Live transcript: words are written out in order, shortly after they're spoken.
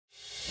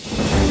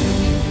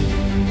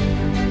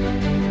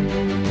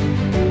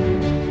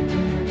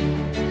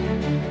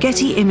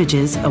Getty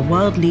Images, a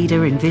world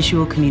leader in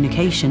visual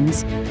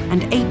communications,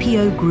 and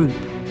APO Group,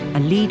 a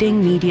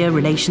leading media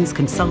relations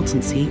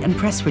consultancy and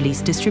press release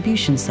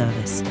distribution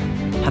service,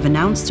 have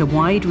announced a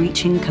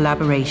wide-reaching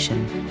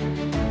collaboration.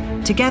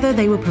 Together,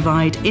 they will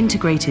provide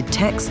integrated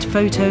text,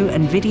 photo,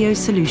 and video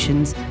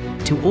solutions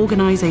to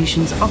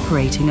organizations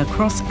operating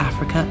across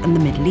Africa and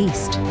the Middle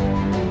East.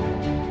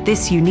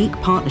 This unique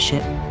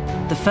partnership,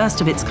 the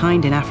first of its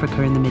kind in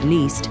Africa and the Middle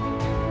East,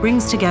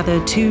 brings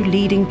together two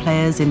leading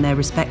players in their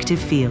respective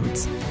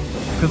fields,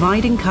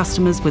 providing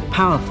customers with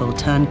powerful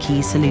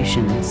turnkey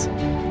solutions.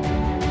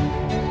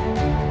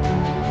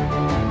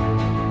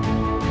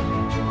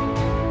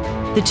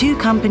 The two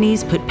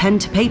companies put pen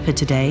to paper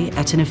today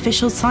at an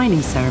official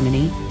signing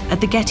ceremony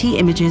at the Getty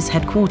Images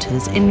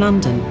headquarters in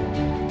London.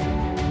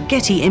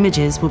 Getty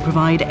Images will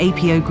provide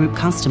APO Group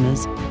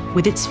customers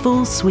with its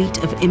full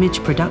suite of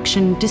image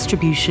production,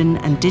 distribution,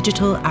 and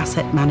digital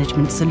asset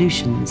management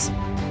solutions,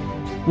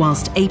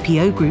 whilst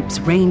APO Group's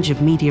range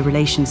of media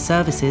relations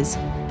services,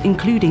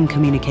 including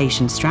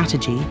communication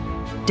strategy,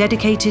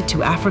 dedicated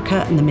to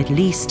Africa and the Middle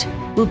East,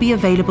 will be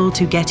available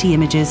to Getty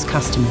Images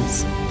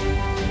customers.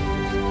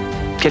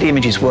 Getty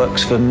Images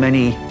works for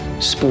many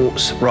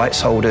sports rights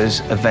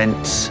holders,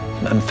 events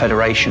and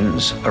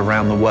federations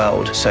around the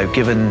world. So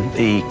given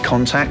the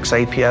contacts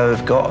APO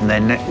have got on their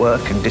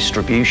network and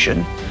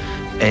distribution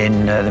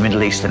in the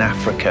Middle East and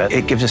Africa,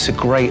 it gives us a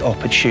great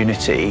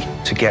opportunity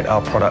to get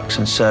our products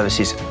and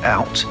services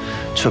out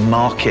to a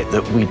market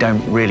that we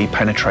don't really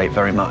penetrate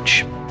very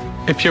much.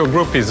 APO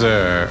Group is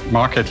a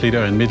market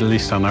leader in Middle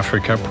East and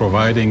Africa,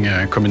 providing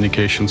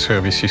communication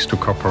services to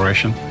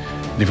corporations,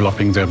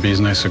 developing their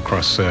business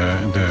across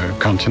the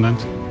continent.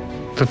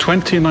 The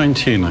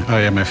 2019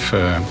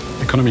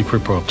 IMF economic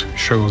report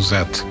shows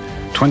that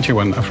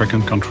 21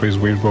 African countries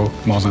will grow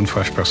more than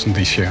 5%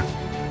 this year.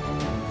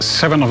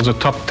 7 of the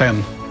top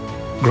 10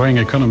 growing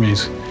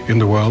economies in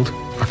the world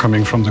are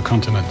coming from the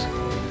continent.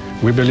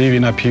 We believe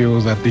in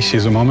APO that this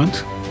is a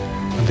moment,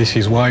 and this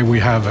is why we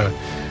have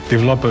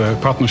developed a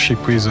partnership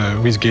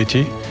with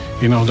Getty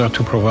in order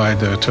to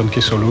provide a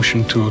turnkey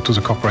solution to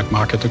the corporate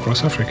market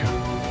across Africa.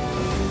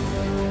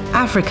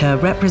 Africa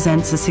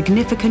represents a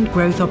significant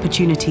growth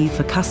opportunity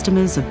for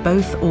customers of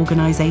both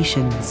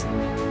organizations.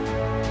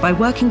 By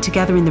working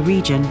together in the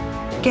region,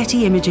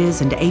 Getty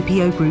Images and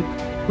APO Group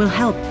will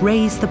help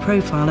raise the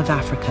profile of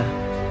Africa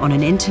on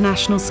an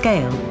international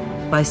scale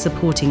by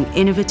supporting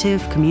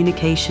innovative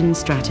communication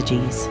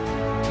strategies.